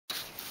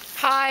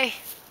Hi,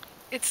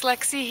 it's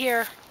Lexi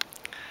here.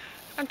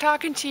 I'm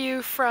talking to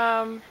you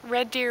from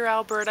Red Deer,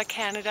 Alberta,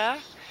 Canada.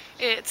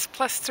 It's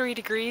 +3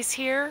 degrees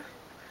here,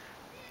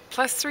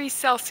 +3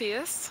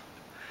 Celsius.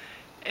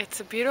 It's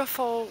a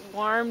beautiful,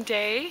 warm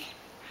day.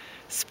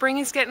 Spring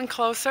is getting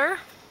closer.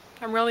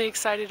 I'm really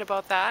excited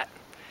about that.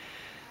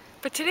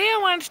 But today I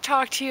wanted to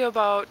talk to you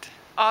about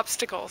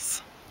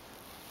obstacles.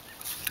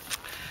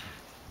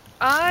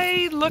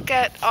 I look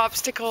at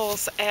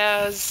obstacles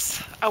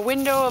as a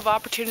window of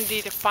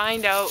opportunity to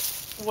find out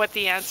what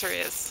the answer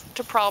is,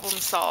 to problem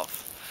solve.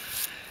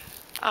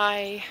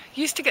 I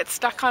used to get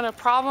stuck on a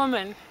problem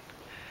and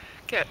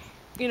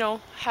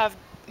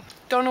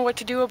don't know what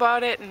to do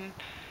about it and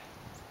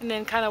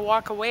then kind of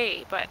walk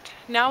away. But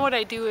now what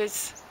I do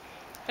is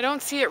I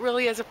don't see it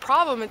really as a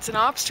problem, it's an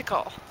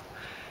obstacle.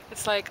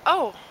 It's like,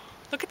 oh,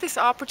 look at this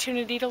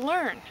opportunity to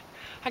learn.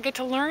 I get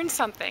to learn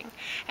something,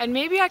 and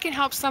maybe I can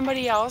help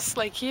somebody else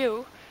like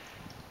you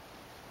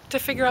to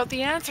figure out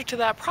the answer to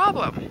that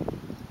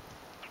problem.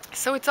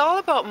 So it's all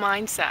about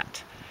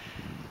mindset.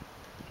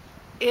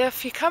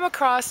 If you come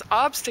across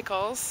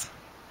obstacles,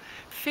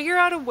 figure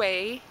out a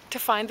way to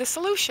find the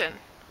solution.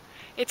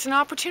 It's an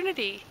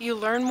opportunity. You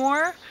learn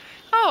more.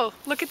 Oh,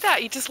 look at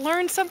that. You just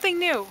learned something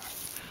new.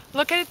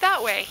 Look at it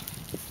that way.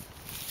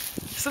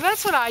 So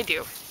that's what I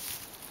do.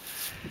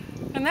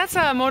 And that's a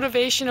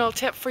motivational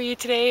tip for you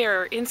today,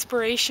 or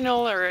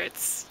inspirational, or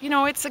it's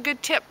a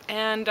good tip.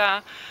 And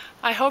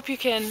I hope you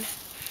can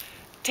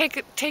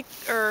take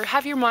or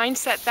have your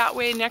mindset that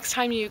way next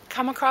time you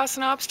come across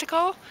an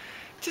obstacle.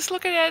 Just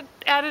look at it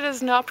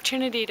as an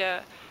opportunity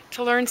to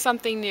learn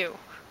something new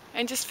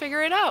and just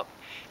figure it out.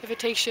 If it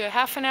takes you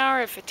half an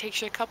hour, if it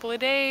takes you a couple of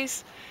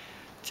days,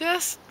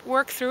 just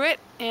work through it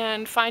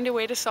and find a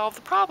way to solve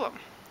the problem.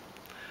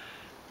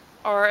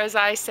 Or as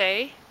I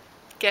say,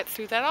 get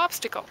through that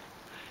obstacle.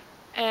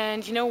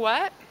 And you know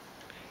what?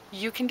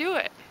 You can do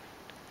it.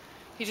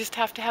 You just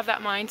have to have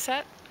that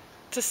mindset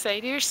to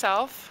say to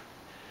yourself,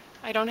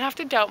 I don't have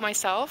to doubt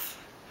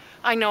myself.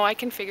 I know I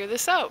can figure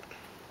this out.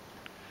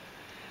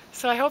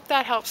 So I hope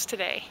that helps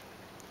today.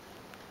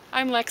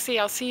 I'm Lexi.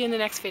 I'll see you in the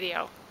next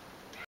video.